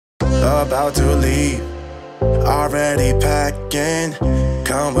about to leave, already packing.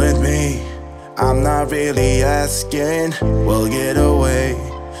 Come with me, I'm not really asking. We'll get away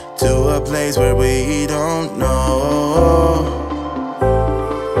to a place where we don't know.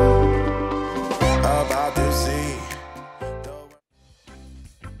 About to see.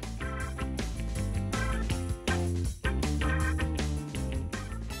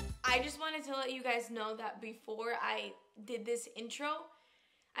 I just wanted to let you guys know that before I did this intro,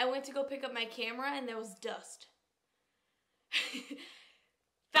 I went to go pick up my camera and there was dust.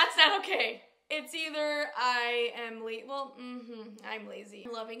 That's not okay. It's either I am late. Well, I'm lazy.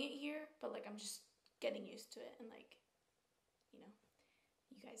 I'm loving it here, but like I'm just getting used to it, and like, you know,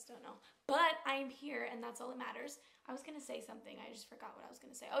 you guys don't know. But I'm here, and that's all that matters. I was gonna say something. I just forgot what I was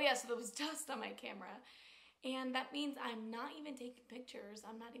gonna say. Oh yeah, so there was dust on my camera, and that means I'm not even taking pictures.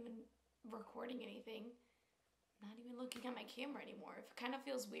 I'm not even recording anything. I'm not even looking at my camera anymore. It kind of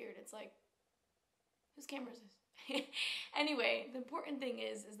feels weird. It's like, whose camera is this? Anyway, the important thing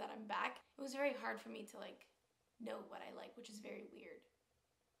is that I'm back. It was very hard for me to like know what I like, which is very weird.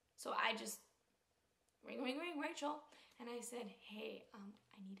 So I just ring, Rachel, and I said, hey, I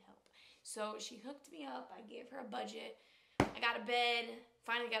need help. So she hooked me up. I gave her a budget. I got a bed,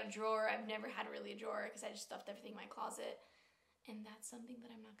 finally got a drawer. I've never had really a drawer because I just stuffed everything in my closet. And that's something that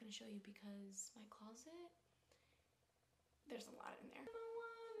I'm not going to show you because my closet, there's a lot in there.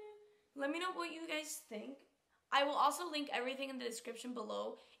 Let me know what you guys think. I will also link everything in the description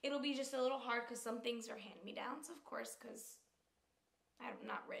below. It'll be just a little hard because some things are hand-me-downs, of course, because I'm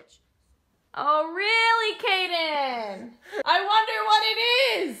not rich. Oh, really, Kaden? I wonder what it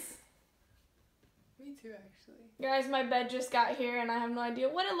is. Me too, actually. Guys, my bed just got here and I have no idea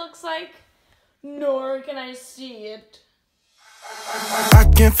what it looks like, nor can I see it. I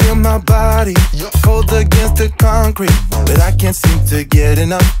can feel my body cold against the concrete, but I can't seem to get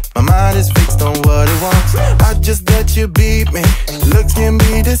enough. My mind is fixed on what it wants. I just let you beat me. Looks can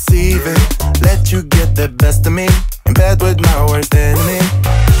be deceiving. Let you get the best of me in bed with my worst enemy.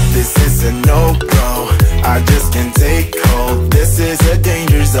 This is a no-go. I just can't take hold. This is a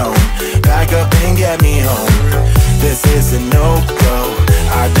danger zone. Pack up and get me home. This is a no-go.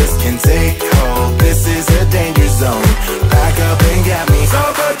 I just can't take hold. This is a danger zone. Pack up and get me. So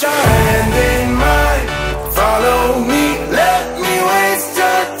put your hand in mine. Follow me. Let me waste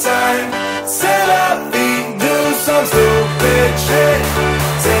your time. C'est la vie. Do some stupid shit.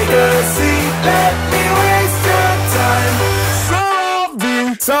 Take a seat. Let me waste your time.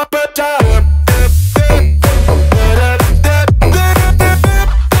 So put your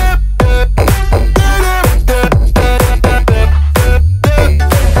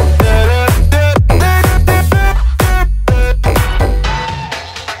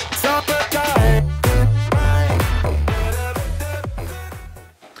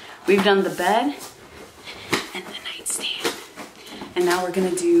We've done the bed and the nightstand. And now we're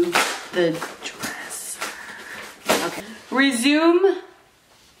gonna do the dresser. Okay. Resume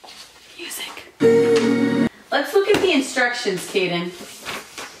music. Let's look at the instructions, Kaden.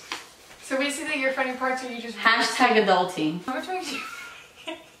 So basically your funny parts are you just Hashtag adulting. How much are you?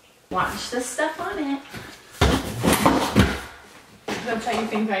 Watch the stuff on it. That's how you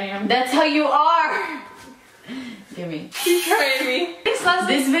think I am. That's how you are. Give me. Keep trying me.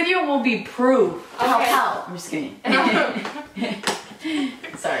 This video will be proof. Okay. How? I'm just kidding.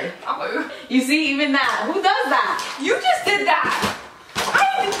 Sorry. Oh. You see, even that. Who does that? You just did that.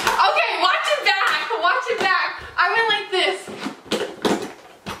 Okay, watch it back. Watch it back. I went like this.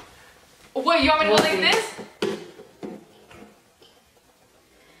 What, you want me to go like this?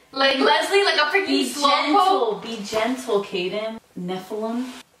 Like Leslie, like a freaking slow Be gentle, Kaden.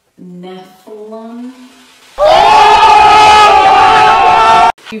 Nephilim.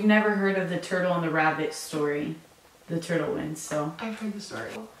 You've never heard of the turtle and the rabbit story. The turtle wins, so. I've heard the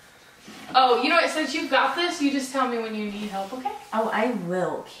story. Oh, you know what? Since you've got this, you just tell me when you need help, okay? Oh, I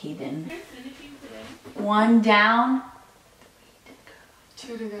will, Kaden. 1 down.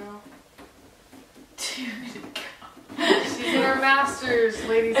 2 to go. 2 to go. She's in her master's,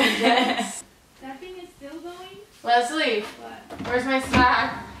 ladies and gents. That thing is still going? Leslie, What? where's my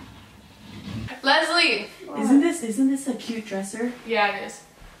snack? Leslie! Isn't this a cute dresser? Yeah, it is.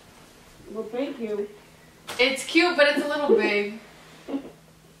 Well, thank you. It's cute, but it's a little big.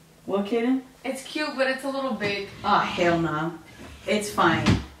 What, Kaden? It's cute, but it's a little big. Oh, hell no. It's fine.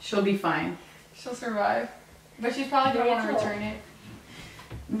 She'll be fine. She'll survive. But she's probably gonna want to return it.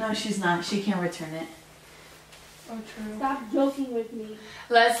 No, she's not. She can't return it. Oh, true. Stop joking with me.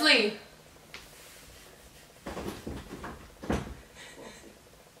 Leslie!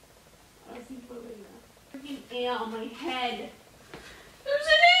 Freaking ant on my head. There's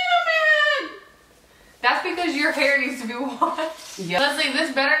an ant on my because your hair needs to be washed. Yep. Leslie,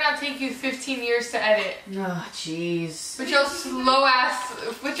 this better not take you 15 years to edit. Oh, jeez. Put your slow ass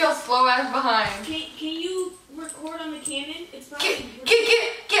behind. Can you record on the Canon? It's not.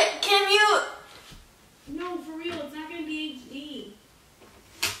 Can you? No, for real. It's not gonna be HD.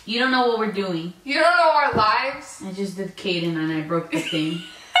 You don't know what we're doing. You don't know our lives. I just did Kaden and I broke the thing.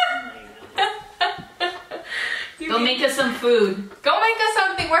 Go make us some food. Go make us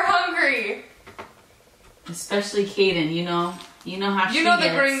something. We're hungry. Especially Kaden, you know how she You know the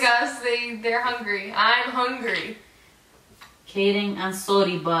gets. gringas, they're hungry. I'm hungry. Kaden, I'm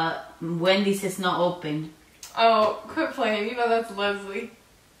sorry, but Wendy's is not open. Oh, quit playing. You know that's Leslie.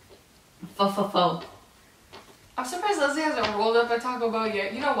 Fo. I'm surprised Leslie hasn't rolled up at Taco Bell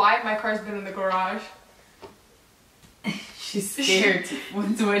yet. You know why? My car's been in the garage. She's scared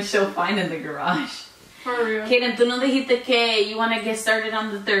what she'll find in the garage. For real. Kaden, tú no dijiste que you want to get started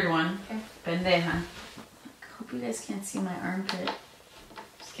on the third one. Okay. Pendeja. Hope you guys can't see my armpit.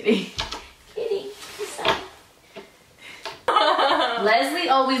 Just kidding. Kidding. Leslie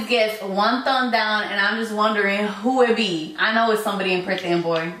always gets one thumb down, and I'm just wondering who it be. I know it's somebody in Pretty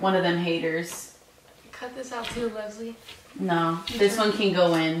Boy, one of them haters. Cut this out too, Leslie. No, this one can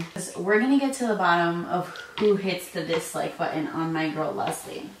go in. We're gonna get to the bottom of who hits the dislike button on my girl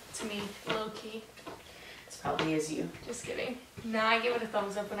Leslie. To me, low key. It probably is you. Just kidding. Nah, I give it a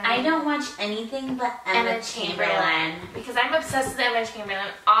thumbs up. And I don't watch anything but Emma Chamberlain. Because I'm obsessed with Emma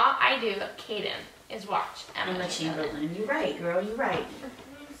Chamberlain. All I do, Kaden, is watch Emma Chamberlain. You're right, girl. You're right.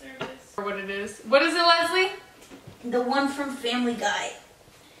 Or what it is. What is it, Leslie? The one from Family Guy.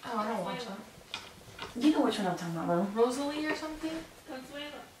 Oh, I don't watch that. You know which one I'm talking about, Lil. Rosalie or something?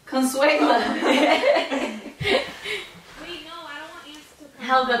 Consuela. Wait, no, I don't want ants to come.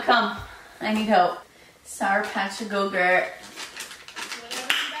 Helga, come. I need help. Sour Patch Go Gurt. Whatever you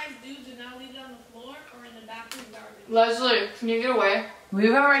guys do not leave it on the floor or in the bathroom garbage. Leslie, can you get away?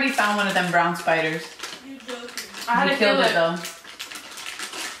 We've already found one of them brown spiders. You're joking. I had We to killed kill it it. though.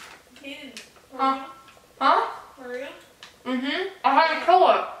 Kaden, for Huh? real? Huh? For real? Mm-hmm. I had to kill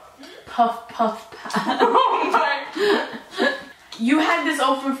it. Puff, puff, puff. Oh my. You had this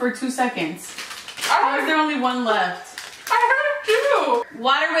open for 2 seconds. How is there only one left? I had two.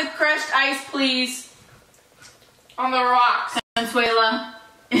 Water with crushed ice, please. On the rocks. Consuela.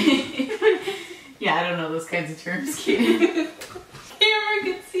 Yeah, I don't know those kinds of terms, Kaden. Camera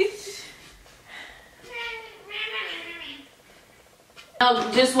can see.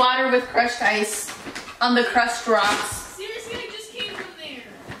 No, just water with crushed ice on the crushed rocks. Seriously, I just came from there.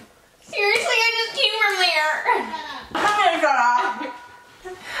 Seriously, I just came from there. Oh my god.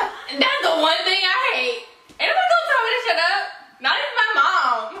 That's the one thing I hate. Anybody gonna tell me to shut up? Not even my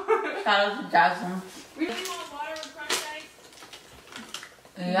mom. Shout out to Jasmine. You want water with crushed ice?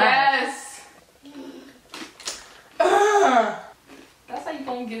 Yes. That's how you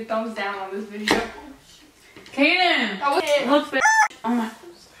gonna get thumbs down on this video. Kaden! Look, bitch. Oh my.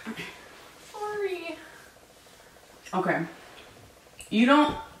 Sorry. Okay. You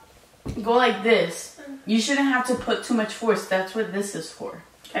don't go like this. You shouldn't have to put too much force. That's what this is for.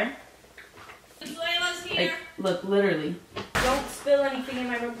 Okay? Consuela's here. Like, look, literally. Don't spill anything in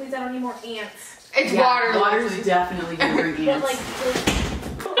my room, please. I don't need more ants. It's water. Water's Leslie. definitely gonna bring But ants. like,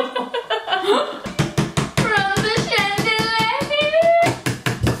 From the chandelier.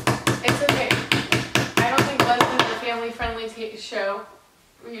 It's okay. I don't think Leslie's a family-friendly show.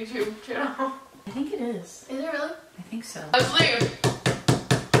 YouTube channel. I think it is. Is it really? I think so. Leslie.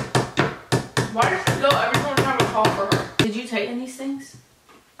 Why does she go every time I call for her? Did you tighten these things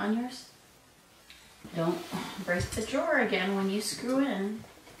on yours? Don't brace the drawer again when you screw in.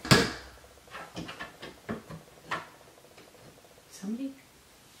 Somebody.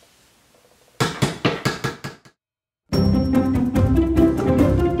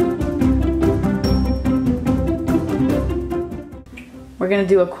 We're gonna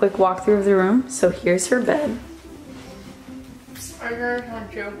do a quick walkthrough of the room. So here's her bed. I really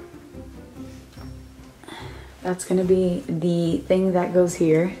want you. That's gonna be the thing that goes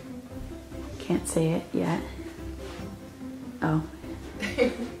here. Can't say it yet. Oh.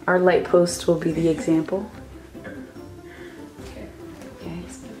 Our light post will be the example. Okay.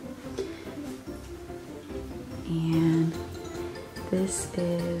 And this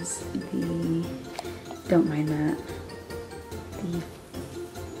is the, don't mind that, the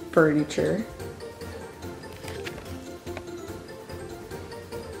furniture.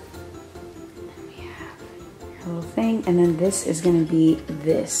 Little thing, and then this is going to be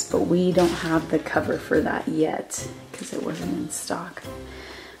this, but we don't have the cover for that yet because it wasn't in stock.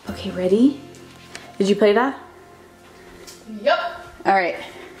 Okay, ready? Did you play that? Yep. All right.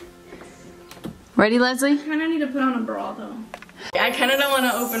 Ready, Leslie? I kind of need to put on a bra though. I kind of don't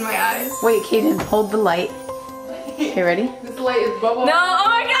want to open my eyes. Wait, Kaden, hold the light. Okay, ready? This light is bubble. No, oh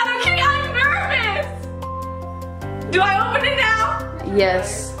my god, okay, I'm nervous! Do I open it now?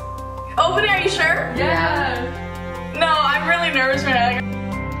 Yes. Open it, are you sure? Yeah. No, I'm really nervous right now.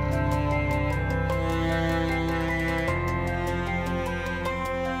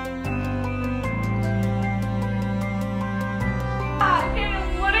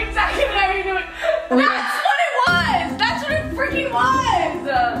 What exactly are you doing? That's what it was! That's what it freaking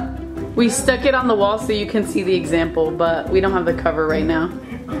was! We stuck it on the wall so you can see the example, but we don't have the cover right now.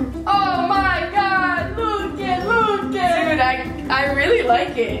 Oh my god! Look it! Dude, I really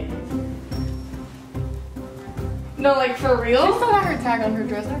like it. No, like for She real? still got her tag on her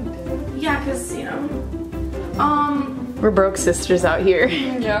dress. I did. Yeah, cause you know. We're broke sisters out here.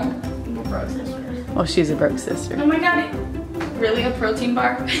 Yeah. We're broke sisters. Well, she's a broke sister. Oh my god! Really, a protein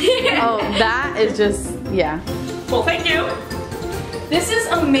bar? Oh, that is just, yeah. Well, thank you. This is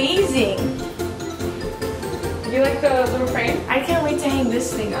amazing. You like the little frame? I can't wait to hang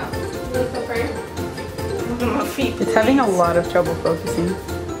this thing up. You like the frame? Look at my feet. It's having a lot of trouble focusing.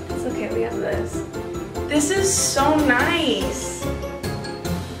 It's okay, we have this. This is so nice.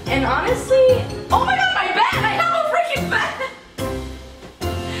 And honestly, oh my god, my bed! I have a freaking bed!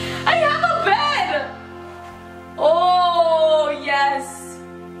 I have a bed! Oh, yes.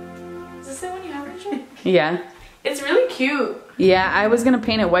 Is this the one you have, Rachel? Yeah. It's really cute. Yeah, I was gonna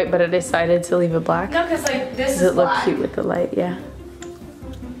paint it white, but I decided to leave it black. No, because like this Does is it look black. cute with the light? Yeah.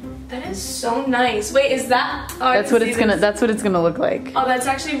 That is so nice. Wait, is that? Oh, I That's can what see it's gonna. this. That's what it's gonna look like. Oh, that's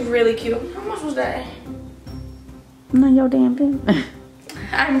actually really cute. How much was that? Not your damn thing.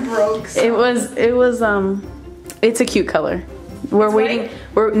 I'm broke. So. It was. It's a cute color. We're It's waiting.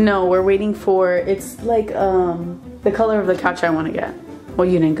 white? We're waiting for. It's like the color of the couch I want to get. Well,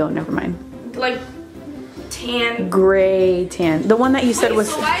 you didn't go. Never mind. Like tan. Gray tan. The one that you said Wait, was.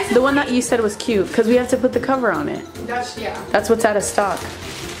 so why is it The one white? that you said was cute because we have to put the cover on it. That's, yeah. That's what's out of stock.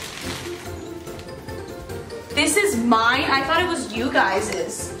 This is mine? I thought it was you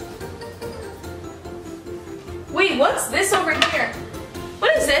guys's. Wait, what's this over here?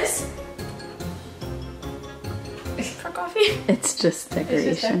 What is this? For coffee? It's just decoration.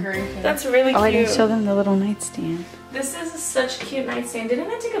 It's just decoration. That's really Oh, I cute. didn't show them the little nightstand. This is such a cute nightstand. Didn't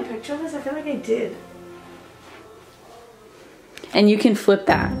I take a picture of this? I feel like I did. And you can flip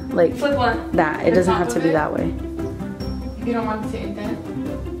that, like Flip one. that. It The doesn't top have to of be it? that way. If you don't want it to indent.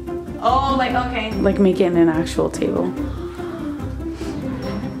 Oh, like, okay. Like make it an actual table.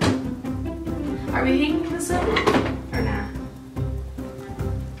 Are we hanging this up? Or not?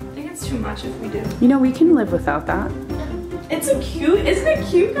 I think it's too much if we do. You know, we can live without that. It's a cute, isn't it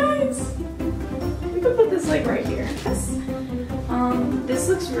cute, guys? We could put this like right here. This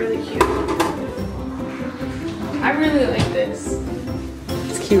looks really cute. I really like this.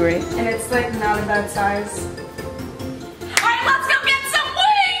 It's cute, right? And it's like not a bad size. Alright, let's go get some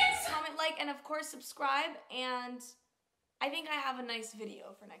wings! Comment, like, and of course subscribe, and I think I have a nice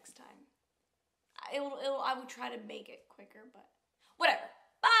video for next time. I will try to make it quicker, but whatever.